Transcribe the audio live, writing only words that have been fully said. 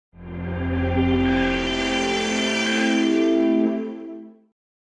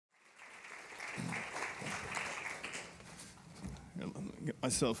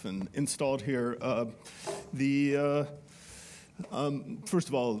myself installed here. First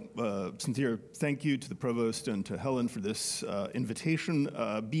of all, sincere thank you to the provost and to Helen for this invitation.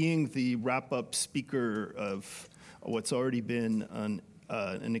 Being the wrap-up speaker of what's already been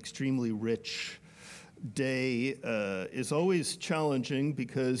an extremely rich day is always challenging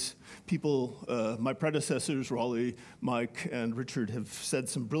because people, my predecessors, Raleigh, Mike, and Richard, have said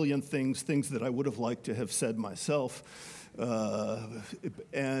some brilliant things that I would have liked to have said myself.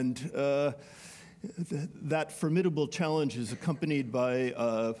 That formidable challenge is accompanied by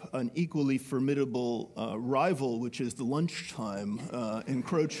an equally formidable rival, which is the lunchtime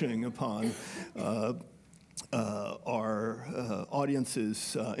encroaching upon our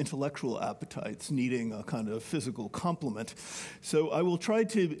audience's intellectual appetites, needing a kind of physical complement. So I will try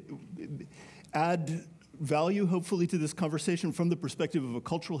to add value, hopefully, to this conversation from the perspective of a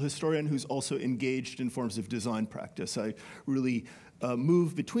cultural historian who's also engaged in forms of design practice. I really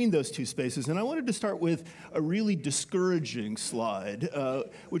move between those two spaces, and I wanted to start with a really discouraging slide,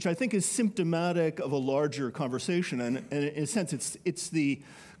 which I think is symptomatic of a larger conversation, and in a sense, it's the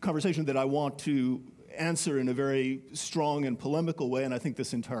conversation that I want to answer in a very strong and polemical way, and I think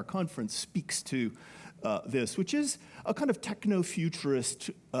this entire conference speaks to this, which is a kind of techno-futurist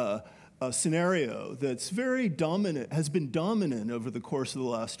scenario that's very dominant, has been dominant over the course of the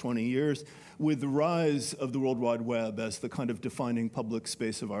last 20 years, with the rise of the World Wide Web as the kind of defining public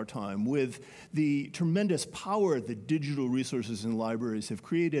space of our time, with the tremendous power that digital resources and libraries have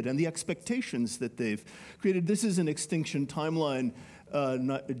created and the expectations that they've created. This is an extinction timeline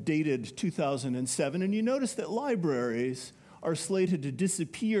dated 2007, and you notice that libraries are slated to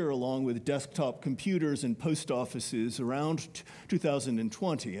disappear along with desktop computers and post offices around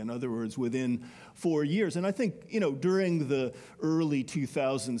 2020, in other words, within 4 years. And I think, during the early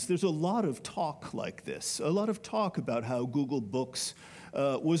 2000s, there's a lot of talk like this, a lot of talk about how Google Books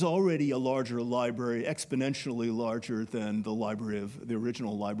was already a larger library, exponentially larger than the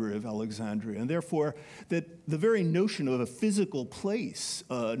original Library of Alexandria, and therefore that the very notion of a physical place,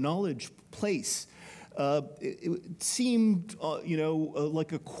 knowledge place, it seemed,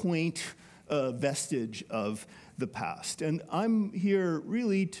 like a quaint vestige of the past. And I'm here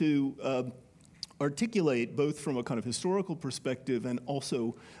really to articulate, both from a kind of historical perspective and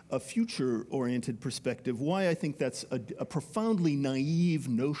also a future-oriented perspective, why I think that's a profoundly naive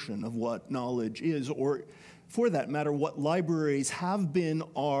notion of what knowledge is, or for that matter, what libraries have been,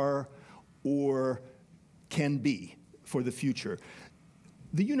 are, or can be for the future.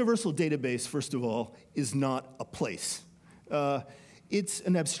 The universal database, first of all, is not a place. It's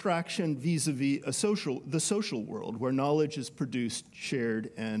an abstraction vis-a-vis the social world, where knowledge is produced,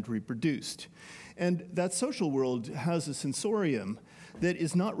 shared, and reproduced. And that social world has a sensorium that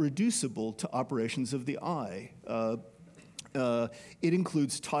is not reducible to operations of the eye. It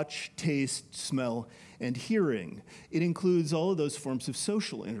includes touch, taste, smell, and hearing. It includes all of those forms of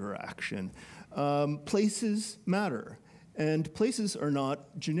social interaction. Places matter. And places are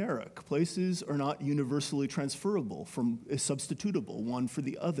not generic. Places are not universally transferable, substitutable one for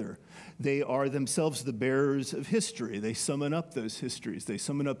the other. They are themselves the bearers of history. They summon up those histories. They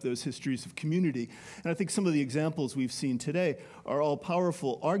summon up those histories of community. And I think some of the examples we've seen today are all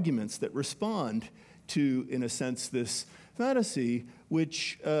powerful arguments that respond to, in a sense, this fantasy,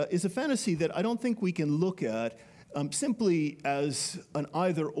 which is a fantasy that I don't think we can look at simply as an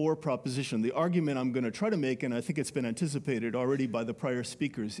either-or proposition. The argument I'm going to try to make, and I think it's been anticipated already by the prior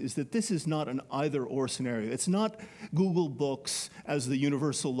speakers, is that this is not an either-or scenario. It's not Google Books as the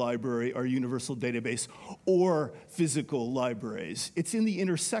universal library or universal database, or physical libraries. It's in the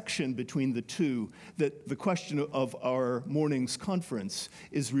intersection between the two that the question of our morning's conference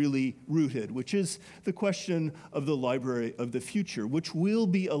is really rooted, which is the question of the library of the future, which will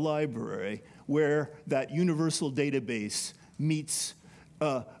be a library where that universal database meets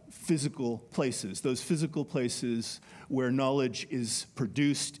physical places, those physical places where knowledge is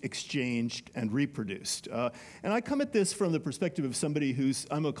produced, exchanged, and reproduced. And I come at this from the perspective of somebody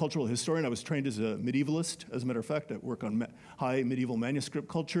I'm a cultural historian. I was trained as a medievalist. As a matter of fact, I work on high medieval manuscript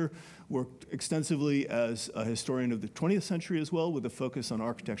culture, worked extensively as a historian of the 20th century as well, with a focus on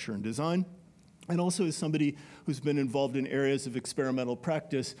architecture and design, and also as somebody who's been involved in areas of experimental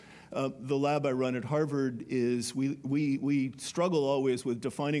practice. The lab I run at Harvard is, we struggle always with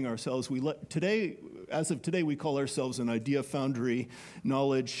defining ourselves. As of today, we call ourselves an idea foundry,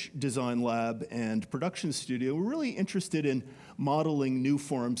 knowledge design lab, and production studio. We're really interested in modeling new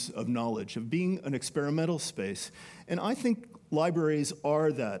forms of knowledge, of being an experimental space. And I think libraries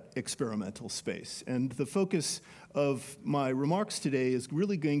are that experimental space. And the focus of my remarks today is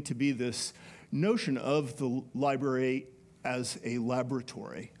really going to be this notion of the library as a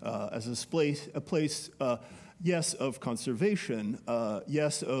laboratory, as a place, yes, of conservation,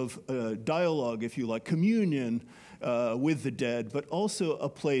 yes, of dialogue, if you like, communion with the dead, but also a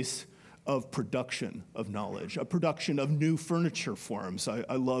place of production of knowledge, a production of new furniture forms.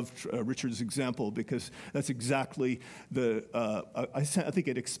 I loved Richard's example because that's exactly I think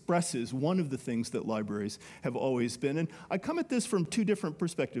it expresses one of the things that libraries have always been. And I come at this from two different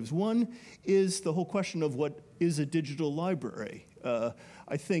perspectives. One is the whole question of what is a digital library.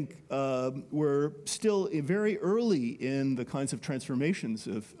 I think we're still very early in the kinds of transformations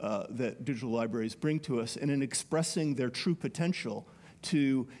that digital libraries bring to us and in expressing their true potential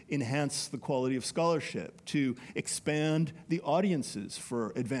to enhance the quality of scholarship, to expand the audiences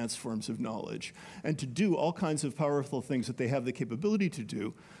for advanced forms of knowledge, and to do all kinds of powerful things that they have the capability to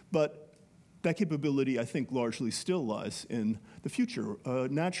do. But that capability, I think, largely still lies in the future.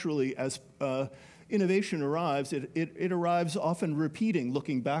 Naturally, as innovation arrives, it arrives often repeating,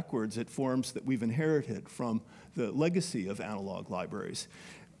 looking backwards at forms that we've inherited from the legacy of analog libraries.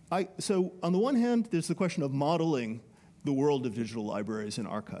 So on the one hand, there's the question of modeling the world of digital libraries and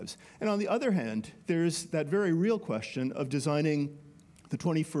archives. And on the other hand, there's that very real question of designing the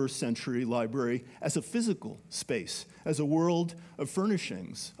 21st century library as a physical space, as a world of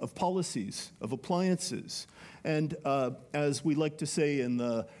furnishings, of policies, of appliances. And as we like to say in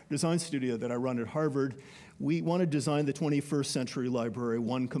the design studio that I run at Harvard, we want to design the 21st century library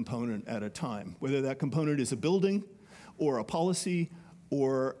one component at a time, whether that component is a building or a policy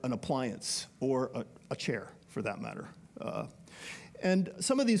or an appliance or a chair, for that matter. And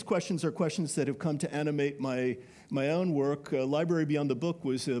some of these questions are questions that have come to animate my own work. Library Beyond the Book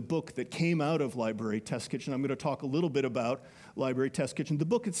was a book that came out of Library Test Kitchen. I'm going to talk a little bit about Library Test Kitchen. The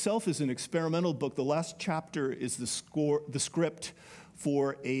book itself is an experimental book. The last chapter is the script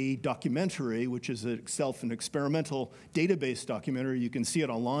for a documentary, which is itself an experimental database documentary. You can see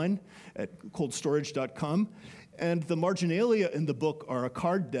it online at coldstorage.com. And the marginalia in the book are a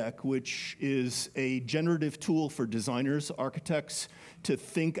card deck, which is a generative tool for designers, architects, to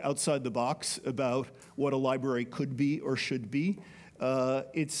think outside the box about what a library could be or should be.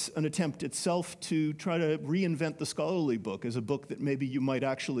 It's an attempt itself to try to reinvent the scholarly book as a book that maybe you might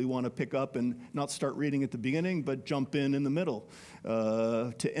actually want to pick up and not start reading at the beginning, but jump in the middle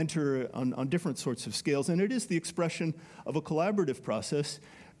to enter on different sorts of scales. And it is the expression of a collaborative process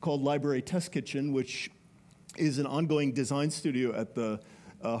called Library Test Kitchen, which is an ongoing design studio at the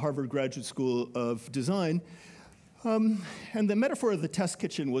Harvard Graduate School of Design. And the metaphor of the test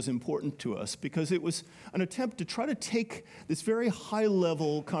kitchen was important to us because it was an attempt to try to take this very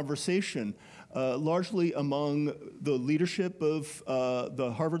high-level conversation, largely among the leadership of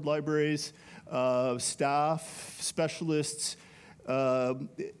the Harvard Libraries, staff, specialists,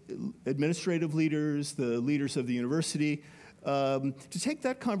 administrative leaders, the leaders of the university, to take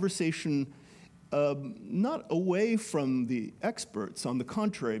that conversation not away from the experts, on the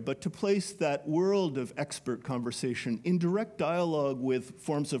contrary, but to place that world of expert conversation in direct dialogue with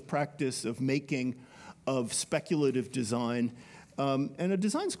forms of practice, of making, of speculative design. And a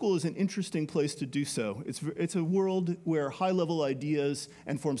design school is an interesting place to do so. It's a world where high-level ideas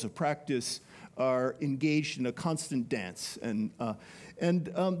and forms of practice are engaged in a constant dance. And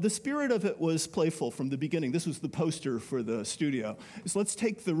the spirit of it was playful from the beginning. This was the poster for the studio. So let's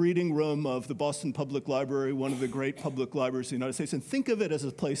take the reading room of the Boston Public Library, one of the great public libraries in the United States, and think of it as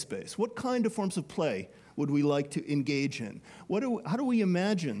a play space. What kind of forms of play would we like to engage in? How do we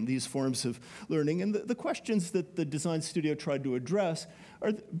imagine these forms of learning? And the questions that the design studio tried to address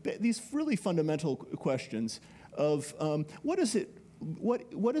are these really fundamental questions of what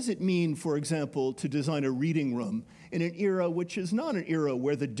does it mean, for example, to design a reading room in an era which is not an era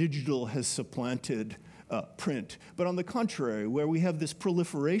where the digital has supplanted print, but on the contrary, where we have this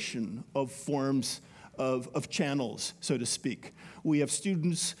proliferation of forms of channels, so to speak. We have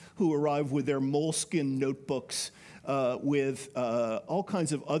students who arrive with their moleskin notebooks, with all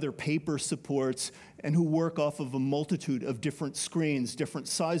kinds of other paper supports, and who work off of a multitude of different screens, different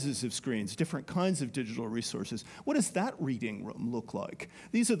sizes of screens, different kinds of digital resources. What does that reading room look like?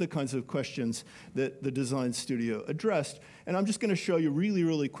 These are the kinds of questions that the design studio addressed. And I'm just going to show you really,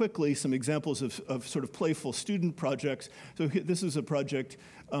 really quickly some examples of sort of playful student projects. So this is a project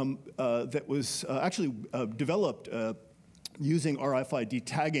that was actually developed using RFID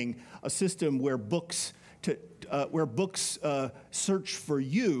tagging, a system where books search for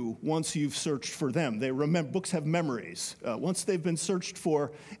you once you've searched for them. Books have memories. Once they've been searched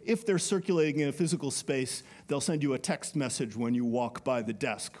for, if they're circulating in a physical space, they'll send you a text message when you walk by the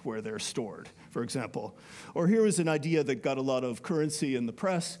desk where they're stored, for example. Or here is an idea that got a lot of currency in the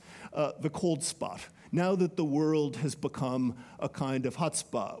press, the cold spot. Now that the world has become a kind of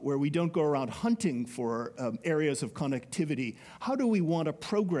hotspot where we don't go around hunting for areas of connectivity, how do we want to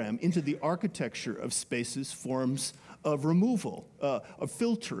program into the architecture of spaces forms of removal, of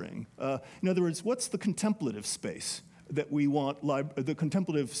filtering? In other words, what's the contemplative space that we want, the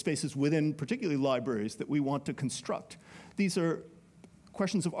contemplative spaces within particularly libraries that we want to construct? These are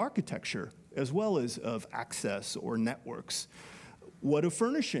questions of architecture as well as of access or networks. What do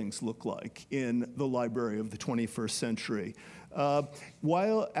furnishings look like in the library of the 21st century?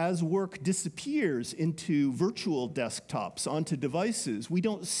 While as work disappears into virtual desktops, onto devices, we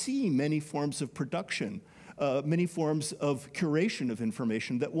don't see many forms of production, many forms of curation of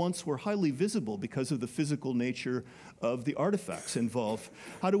information that once were highly visible because of the physical nature of the artifacts involved.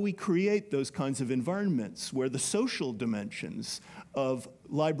 How do we create those kinds of environments where the social dimensions of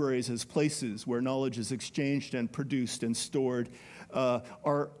libraries as places where knowledge is exchanged and produced and stored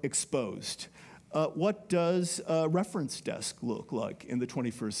are exposed? What does a reference desk look like in the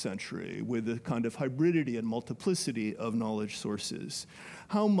 21st century with a kind of hybridity and multiplicity of knowledge sources?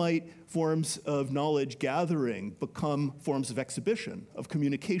 How might forms of knowledge gathering become forms of exhibition, of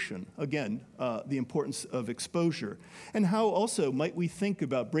communication? Again, the importance of exposure. And how also might we think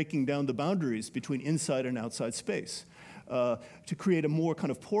about breaking down the boundaries between inside and outside space? To create a more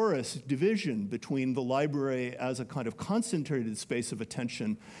kind of porous division between the library as a kind of concentrated space of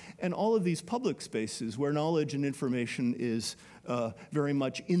attention and all of these public spaces where knowledge and information is very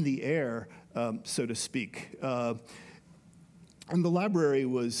much in the air, so to speak. And the library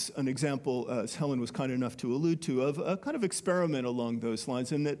was an example, as Helen was kind enough to allude to, of a kind of experiment along those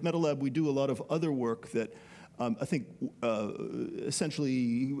lines. And at metaLAB, we do a lot of other work that I think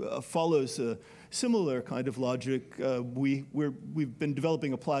essentially follows a similar kind of logic. We've been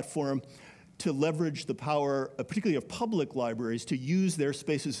developing a platform to leverage the power, particularly of public libraries, to use their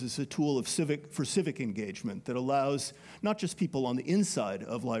spaces as a tool for civic engagement that allows not just people on the inside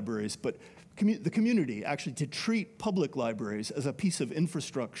of libraries, but the community actually to treat public libraries as a piece of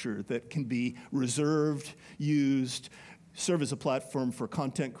infrastructure that can be reserved, used, serve as a platform for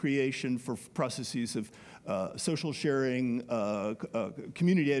content creation, for processes of social sharing,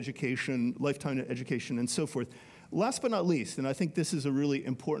 community education, lifetime education, and so forth. Last but not least, and I think this is a really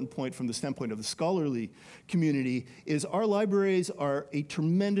important point from the standpoint of the scholarly community, is our libraries are a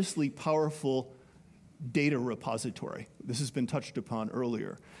tremendously powerful data repository. This has been touched upon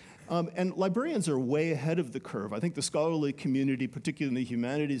earlier. And librarians are way ahead of the curve. I think the scholarly community, particularly in the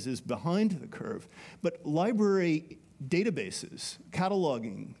humanities, is behind the curve. But library databases,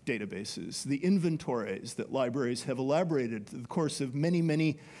 cataloging databases, the inventories that libraries have elaborated through the course of many,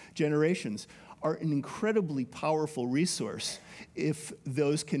 many generations are an incredibly powerful resource if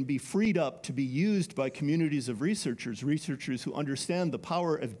those can be freed up to be used by communities of researchers who understand the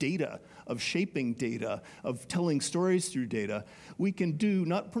power of data, of shaping data, of telling stories through data. We can do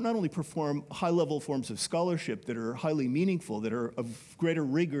not only perform high-level forms of scholarship that are highly meaningful, that are of greater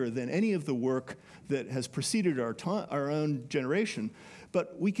rigor than any of the work that has preceded our own generation,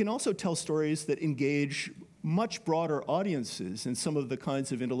 but we can also tell stories that engage much broader audiences in some of the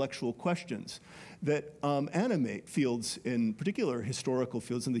kinds of intellectual questions that animate fields, in particular historical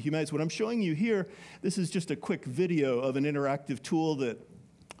fields in the humanities. What I'm showing you here, this is just a quick video of an interactive tool that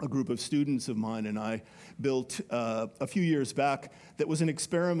a group of students of mine and I built a few years back that was an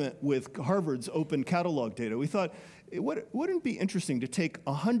experiment with Harvard's open catalog data. We thought, wouldn't it be interesting to take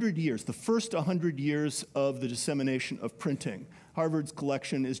 100 years, the first 100 years of the dissemination of printing? Harvard's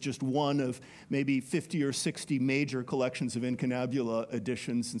collection is just one of maybe 50 or 60 major collections of incunabula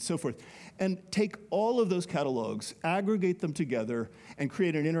editions and so forth, and take all of those catalogs, aggregate them together, and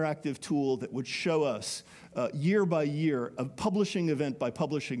create an interactive tool that would show us year by year, publishing event by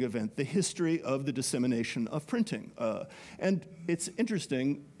publishing event, the history of the dissemination of printing. And it's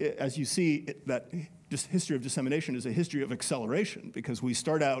interesting, as you see, that history of dissemination is a history of acceleration, because we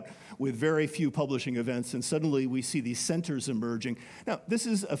start out with very few publishing events, and suddenly we see these centers emerging. Now, this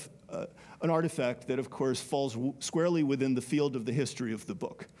is an artifact that, of course, falls squarely within the field of the history of the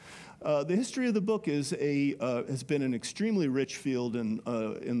book. The history of the book has been an extremely rich field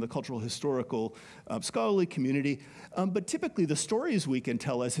in the cultural, historical, scholarly community, but typically the stories we can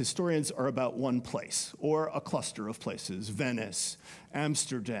tell as historians are about one place or a cluster of places, Venice,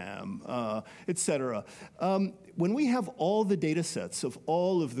 Amsterdam, et cetera. When we have all the data sets of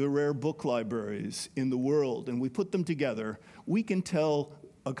all of the rare book libraries in the world and we put them together, we can tell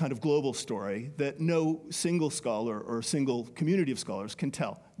a kind of global story that no single scholar or single community of scholars can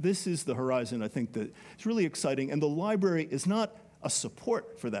tell. This is the horizon, I think, that is really exciting, and the library is not a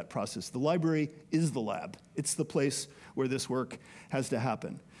support for that process. The library is the lab. It's the place where this work has to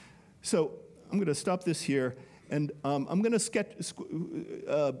happen. So going to stop this here, and I'm going to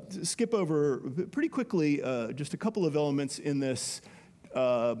skip over pretty quickly just a couple of elements in this,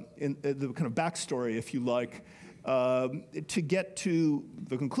 in the kind of backstory, if you like, to get to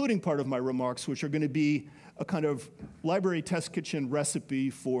the concluding part of my remarks, which are going to be a kind of library test kitchen recipe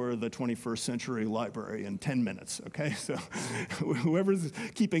for the 21st century library in 10 minutes, okay? So whoever's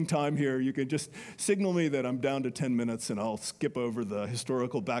keeping time here, you can just signal me that I'm down to 10 minutes and I'll skip over the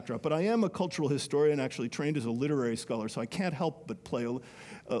historical backdrop. But I am a cultural historian, actually trained as a literary scholar, so I can't help but play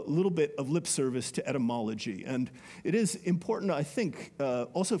a little bit of lip service to etymology. And it is important, I think,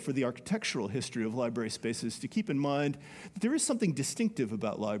 also for the architectural history of library spaces to keep in mind that there is something distinctive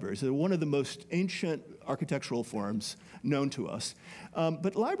about libraries. They're one of the most ancient architectural forms known to us.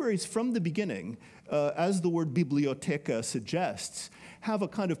 But libraries from the beginning, as the word biblioteca suggests, have a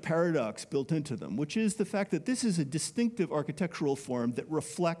kind of paradox built into them, which is the fact that this is a distinctive architectural form that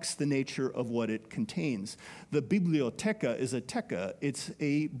reflects the nature of what it contains. The biblioteca is a teca, it's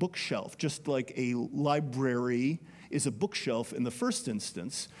a bookshelf, just like a library is a bookshelf in the first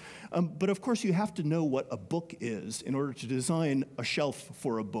instance. But of course, you have to know what a book is in order to design a shelf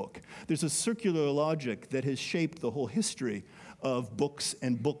for a book. There's a circular logic that has shaped the whole history of books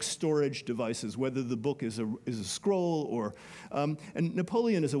and book storage devices, whether the book is a scroll or, and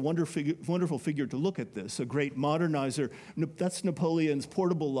Napoleon is a wonderful figure to look at this, a great modernizer. That's Napoleon's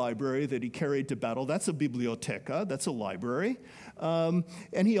portable library that he carried to battle. That's a biblioteca, that's a library.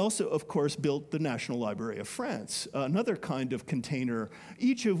 And he also, of course, built the National Library of France, another kind of container,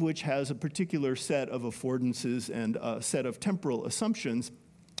 each of which has a particular set of affordances and a set of temporal assumptions.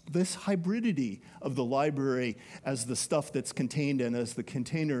 This hybridity of the library as the stuff that's contained and as the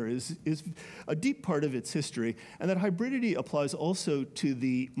container is a deep part of its history. And that hybridity applies also to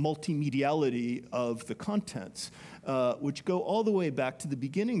the multimediality of the contents, which go all the way back to the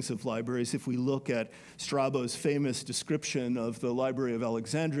beginnings of libraries. If we look at Strabo's famous description of the Library of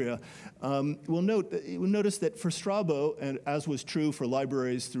Alexandria, we'll notice that for Strabo, and as was true for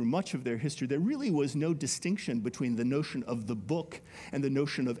libraries through much of their history, there really was no distinction between the notion of the book and the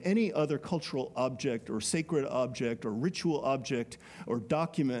notion of any other cultural object or sacred object or ritual object or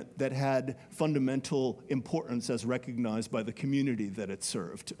document that had fundamental importance as recognized by the community that it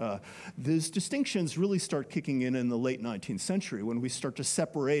served. Those distinctions really start kicking in the late 19th century when we start to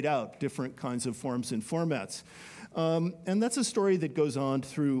separate out different kinds of forms and formats. And that's a story that goes on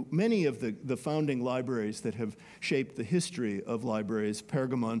through many of the founding libraries that have shaped the history of libraries.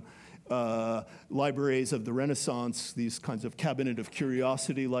 Pergamon, libraries of the Renaissance, these kinds of cabinet of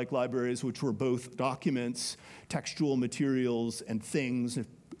curiosity-like libraries, which were both documents, textual materials, and things,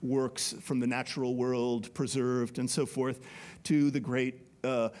 works from the natural world preserved, and so forth, to the great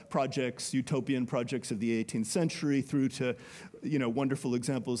projects, utopian projects of the 18th century, through to wonderful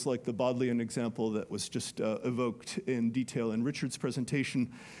examples like the Bodleian example that was just evoked in detail in Richard's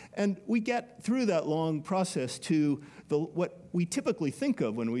presentation. And we get through that long process to what we typically think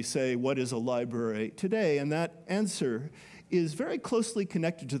of when we say, what is a library today? And that answer is very closely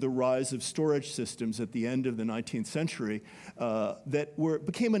connected to the rise of storage systems at the end of the 19th century that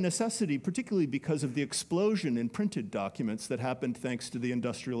became a necessity, particularly because of the explosion in printed documents that happened thanks to the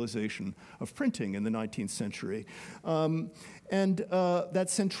industrialization of printing in the 19th century. And that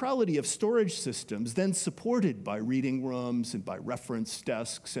centrality of storage systems, then supported by reading rooms and by reference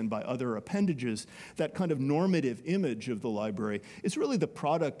desks and by other appendages, that kind of normative image of the library is really the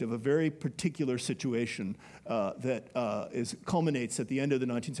product of a very particular situation that culminates at the end of the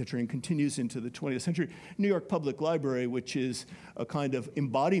 19th century and continues into the 20th century. New York Public Library, which is a kind of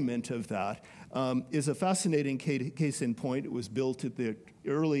embodiment of that, is a fascinating case in point. It was built in the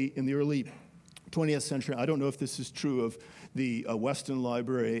early 20th century. I don't know if this is true of the Weston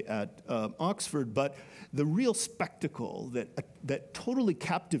Library at Oxford, but the real spectacle that totally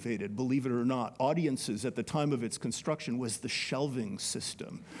captivated, believe it or not, audiences at the time of its construction was the shelving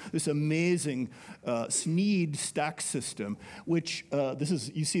system. This amazing Sneed stack system, which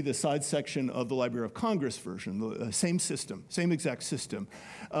you see the side section of the Library of Congress version, the same system, same exact system.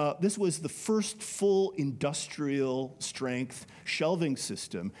 This was the first full industrial strength shelving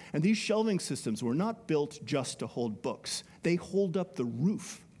system, and these shelving systems were not built just to hold books. They hold up the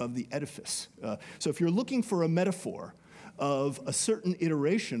roof of the edifice. So if you're looking for a metaphor of a certain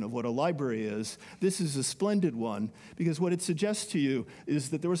iteration of what a library is, this is a splendid one, because what it suggests to you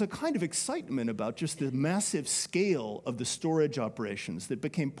is that there was a kind of excitement about just the massive scale of the storage operations that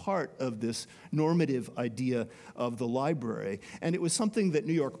became part of this normative idea of the library. And it was something that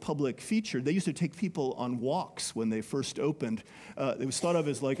New York Public featured. They used to take people on walks when they first opened. It was thought of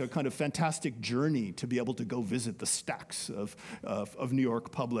as like a kind of fantastic journey to be able to go visit the stacks of New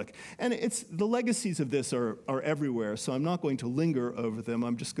York Public. And the legacies of this are everywhere, so I'm not going to linger over them.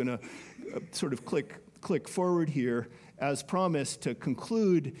 I'm just going to sort of click forward here, as promised, to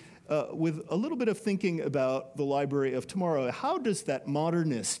conclude with a little bit of thinking about the library of tomorrow. How does that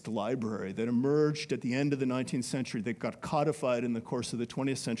modernist library that emerged at the end of the 19th century, that got codified in the course of the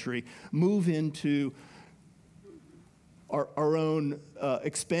 20th century, move into our own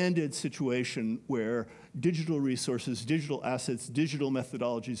expanded situation where digital resources, digital assets, digital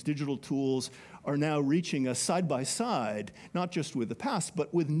methodologies, digital tools are now reaching us side by side, not just with the past,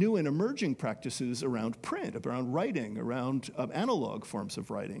 but with new and emerging practices around print, around writing, around analog forms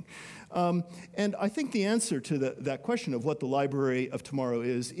of writing. And I think the answer to that question of what the library of tomorrow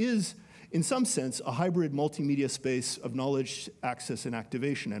is, in some sense, a hybrid multimedia space of knowledge, access, and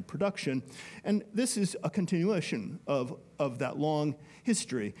activation and production. And this is a continuation of that long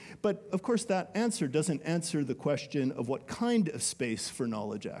history. But of course, that answer doesn't answer the question of what kind of space for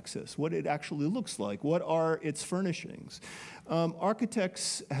knowledge access, what it actually looks like, what are its furnishings.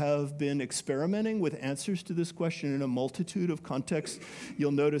 Architects have been experimenting with answers to this question in a multitude of contexts.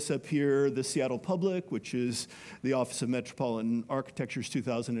 You'll notice up here the Seattle Public, which is the Office of Metropolitan Architecture's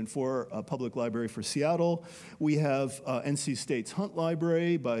 2004 Public Library for Seattle. We have NC State's Hunt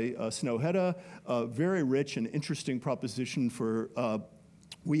Library by Snow Hetta, a very rich and interesting proposition for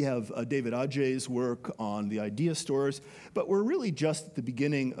we have David Adjay's work on the idea stores, but we're really just at the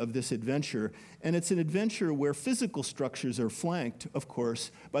beginning of this adventure, and it's an adventure where physical structures are flanked, of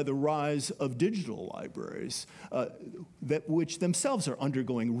course, by the rise of digital libraries, which themselves are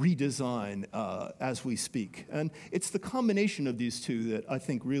undergoing redesign as we speak. And it's the combination of these two that I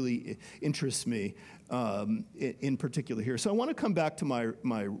think really interests me in particular here. So I want to come back to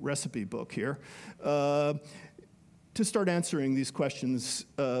my recipe book here. To start answering these questions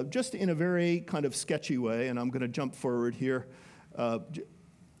just in a very kind of sketchy way, and I'm going to jump forward here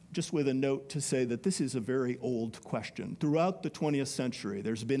just with a note to say that this is a very old question. Throughout the 20th century,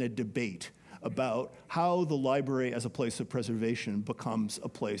 there's been a debate about how the library as a place of preservation becomes a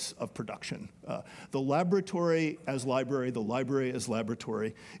place of production. The laboratory as library, the library as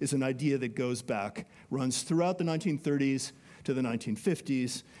laboratory, is an idea that goes back, runs throughout the 1930s, to the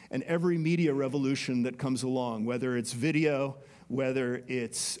 1950s, and every media revolution that comes along, whether it's video, whether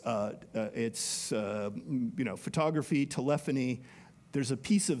it's photography, telephony, there's a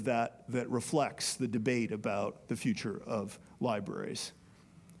piece of that that reflects the debate about the future of libraries.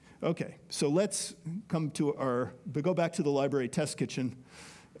 Okay, so let's go back to the library test kitchen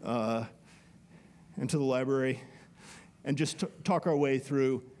and to the library and just talk our way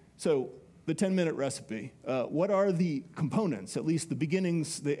through. So, the 10-minute recipe. What are the components, at least the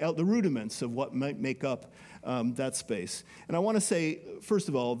beginnings, the rudiments of what might make up that space? And I want to say, first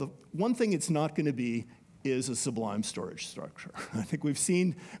of all, the one thing it's not going to be is a sublime storage structure. I think we've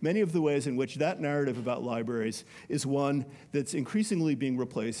seen many of the ways in which that narrative about libraries is one that's increasingly being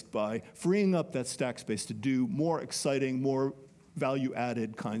replaced by freeing up that stack space to do more exciting, more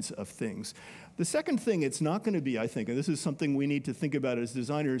value-added kinds of things. The second thing it's not going to be, I think, and this is something we need to think about as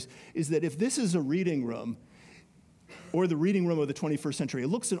designers, is that if this is a reading room, or the reading room of the 21st century, it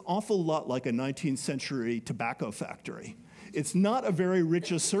looks an awful lot like a 19th century tobacco factory. It's not a very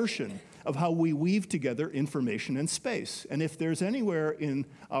rich assertion of how we weave together information and space. And if there's anywhere in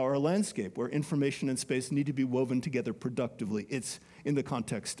our landscape where information and space need to be woven together productively, it's in the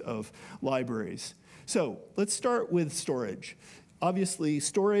context of libraries. So let's start with storage. Obviously,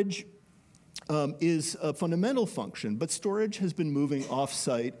 storage is a fundamental function, but storage has been moving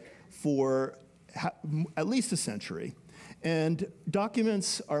off-site for at least a century. And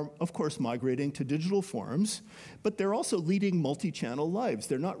documents are, of course, migrating to digital forms, but they're also leading multi-channel lives.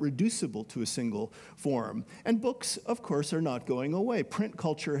 They're not reducible to a single form. And books, of course, are not going away. Print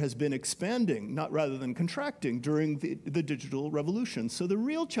culture has been expanding, not rather than contracting, during the digital revolution. So the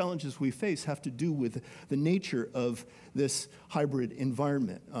real challenges we face have to do with the nature of this hybrid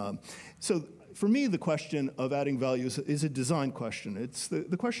environment. So for me, the question of adding value is a design question.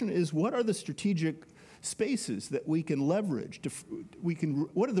 The question is, what are the strategic spaces that we can leverage?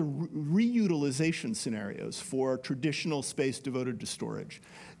 What are the reutilization scenarios for traditional space devoted to storage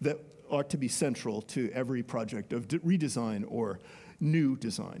that ought to be central to every project of redesign or new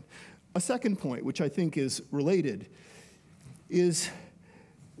design? A second point, which I think is related, is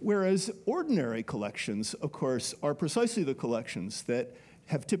whereas ordinary collections, of course, are precisely the collections that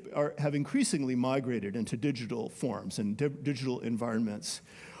have increasingly migrated into digital forms and digital environments,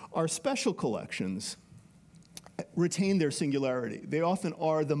 our special collections retain their singularity. They often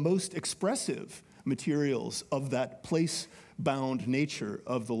are the most expressive materials of that place-bound nature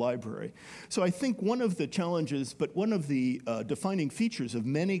of the library. So I think one of the challenges, but one of the defining features of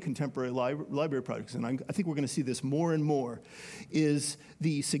many contemporary library projects, and I think we're going to see this more and more, is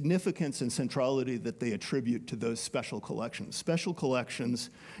the significance and centrality that they attribute to those special collections. Special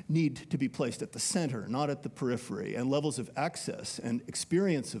collections need to be placed at the center, not at the periphery, and levels of access and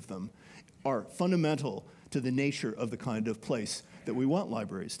experience of them are fundamental to the nature of the kind of place that we want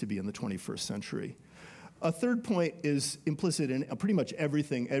libraries to be in the 21st century. A third point is implicit in pretty much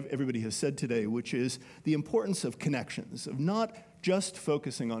everything everybody has said today, which is the importance of connections, of not just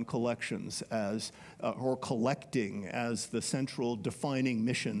focusing on collections as, or collecting as the central defining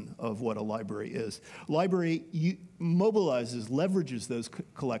mission of what a library is. Library mobilizes, leverages those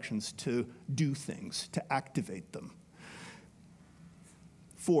collections to do things, to activate them.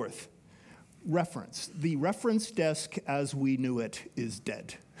 Fourth, reference. The reference desk as we knew it is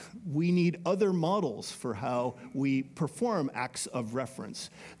dead. We need other models for how we perform acts of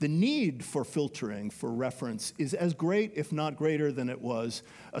reference. The need for filtering for reference is as great, if not greater, than it was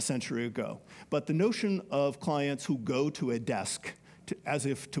a century ago. But the notion of clients who go to a desk as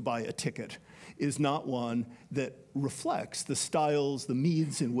if to buy a ticket is not one that reflects the styles, the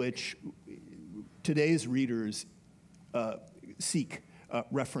means in which today's readers seek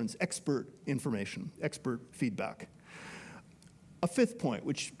reference, expert information, expert feedback. A fifth point,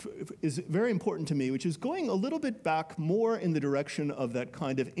 which is very important to me, which is going a little bit back more in the direction of that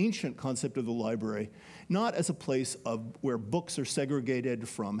kind of ancient concept of the library, not as a place where books are segregated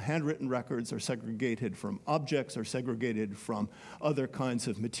from handwritten records, are segregated from objects, are segregated from other kinds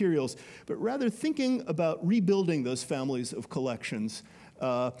of materials, but rather thinking about rebuilding those families of collections,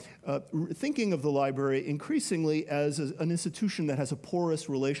 thinking of the library increasingly as an institution that has a porous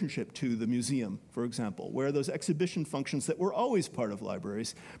relationship to the museum, for example, where those exhibition functions that were always part of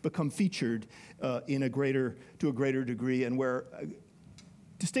libraries become featured to a greater degree, and where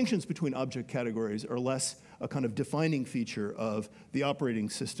distinctions between object categories are less a kind of defining feature of the operating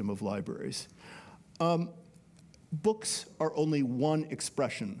system of libraries. Books are only one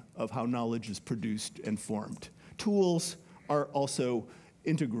expression of how knowledge is produced and formed. Tools are also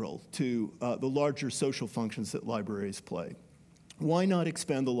integral to the larger social functions that libraries play. Why not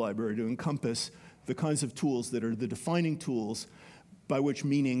expand the library to encompass the kinds of tools that are the defining tools by which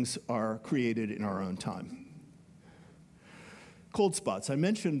meanings are created in our own time? Cold spots. I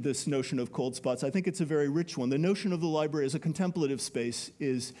mentioned this notion of cold spots. I think it's a very rich one. The notion of the library as a contemplative space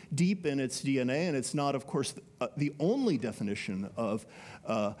is deep in its DNA, and it's not, of course, the only definition of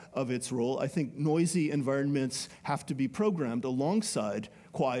its role. I think noisy environments have to be programmed alongside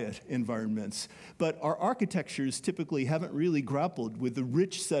quiet environments. But our architectures typically haven't really grappled with the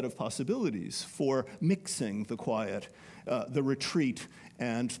rich set of possibilities for mixing the quiet, the retreat,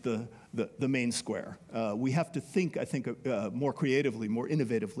 and the main square. We have to think, I think, more creatively, more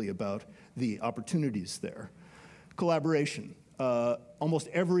innovatively about the opportunities there. Collaboration. Almost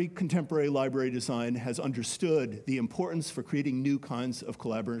every contemporary library design has understood the importance for creating new kinds of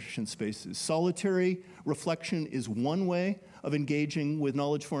collaboration spaces. Solitary reflection is one way of engaging with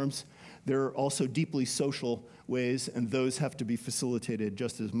knowledge forms. There are also deeply social ways, and those have to be facilitated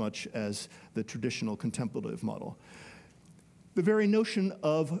just as much as the traditional contemplative model. The very notion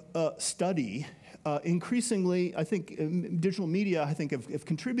of study, increasingly, I think digital media, I think, have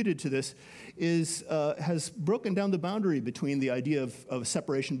contributed to this, has broken down the boundary between the idea of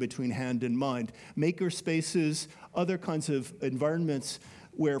separation between hand and mind. Maker spaces, other kinds of environments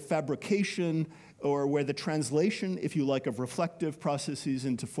where fabrication, or where the translation, if you like, of reflective processes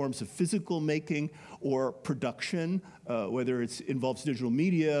into forms of physical making or production, whether it involves digital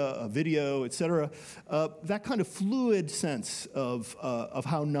media, video, et cetera, that kind of fluid sense of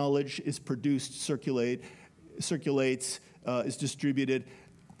how knowledge is produced, circulates, is distributed,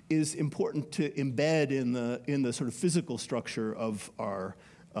 is important to embed in the sort of physical structure of our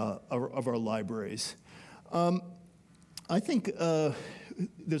libraries. I think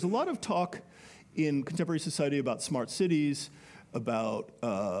there's a lot of talk in contemporary society about smart cities, about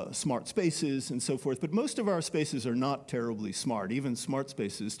smart spaces, and so forth. But most of our spaces are not terribly smart. Even smart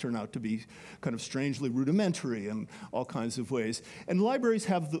spaces turn out to be kind of strangely rudimentary in all kinds of ways. And libraries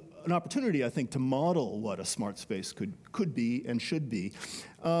have an opportunity, I think, to model what a smart space could be and should be.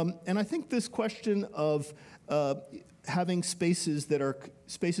 And I think this question of having spaces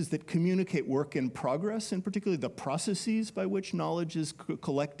that communicate work in progress, and particularly the processes by which knowledge is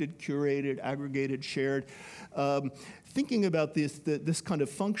collected, curated, aggregated, shared. Thinking about this kind of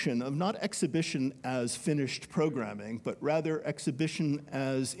function of not exhibition as finished programming, but rather exhibition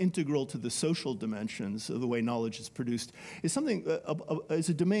as integral to the social dimensions of the way knowledge is produced, is something, is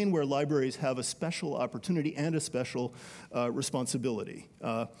a domain where libraries have a special opportunity and a special responsibility.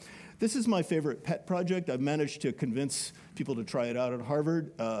 This is my favorite pet project. I've managed to convince people to try it out at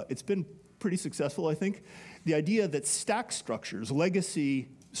Harvard. It's been pretty successful, I think. The idea that stack structures, legacy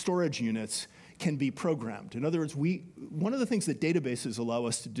storage units, can be programmed. In other words, one of the things that databases allow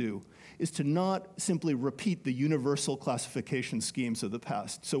us to do is to not simply repeat the universal classification schemes of the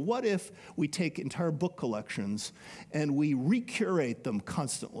past. So what if we take entire book collections and we recurate them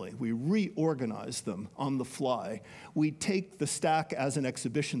constantly? We reorganize them on the fly. We take the stack as an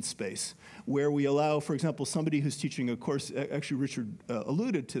exhibition space where we allow, for example, somebody who's teaching a course, actually Richard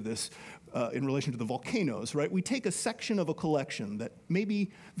alluded to this, in relation to the volcanoes, right? We take a section of a collection that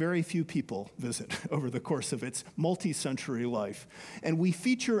maybe very few people visit over the course of its multi-century life, and we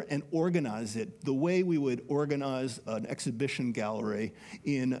feature and organize it the way we would organize an exhibition gallery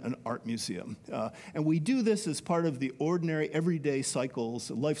in an art museum. And we do this as part of the ordinary, everyday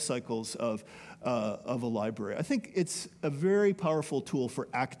cycles, life cycles of a library. I think it's a very powerful tool for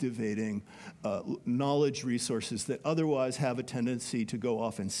activating knowledge resources that otherwise have a tendency to go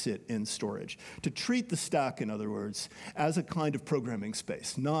off and sit in storage. To treat the stack, in other words, as a kind of programming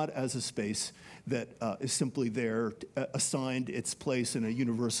space, not as a space that is simply there, assigned its place in a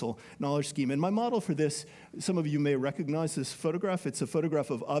universal knowledge scheme. And my model for this, some of you may recognize this photograph. It's a photograph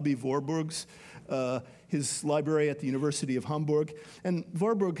of Abi Warburg's his library at the University of Hamburg. And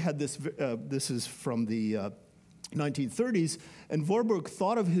Warburg had this, this is from the 1930s, and Warburg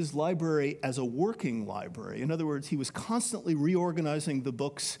thought of his library as a working library. In other words, he was constantly reorganizing the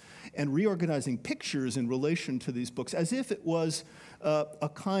books and reorganizing pictures in relation to these books as if it was a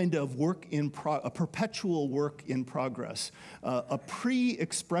kind of a perpetual work in progress, a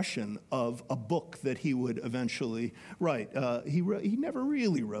pre-expression of a book that he would eventually write. He never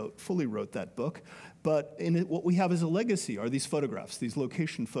really fully wrote that book, but what we have as a legacy are these photographs, these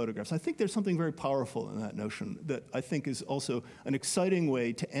location photographs. I think there's something very powerful in that notion that I think is also an exciting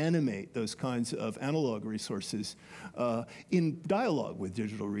way to animate those kinds of analog resources in dialogue with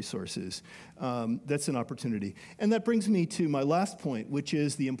digital resources. That's an opportunity. And that brings me to my last point, which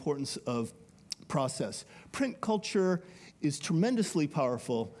is the importance of process. Print culture is tremendously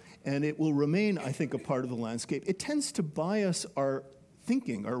powerful, and it will remain, I think, a part of the landscape. It tends to bias our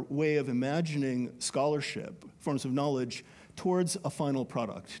thinking, our way of imagining scholarship, forms of knowledge, towards a final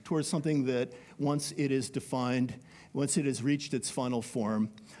product, towards something that once it is defined, once it has reached its final form,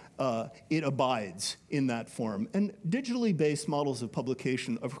 it abides in that form. And digitally based models of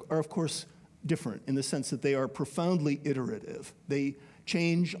publication are of course, different in the sense that they are profoundly iterative. They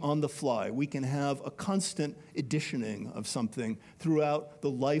change on the fly. We can have a constant editioning of something throughout the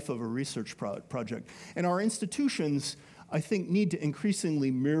life of a research project. And our institutions, I think, need to increasingly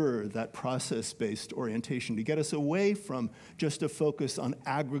mirror that process-based orientation to get us away from just a focus on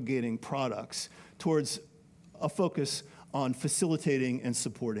aggregating products towards a focus on facilitating and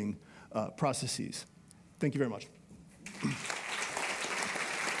supporting processes. Thank you very much.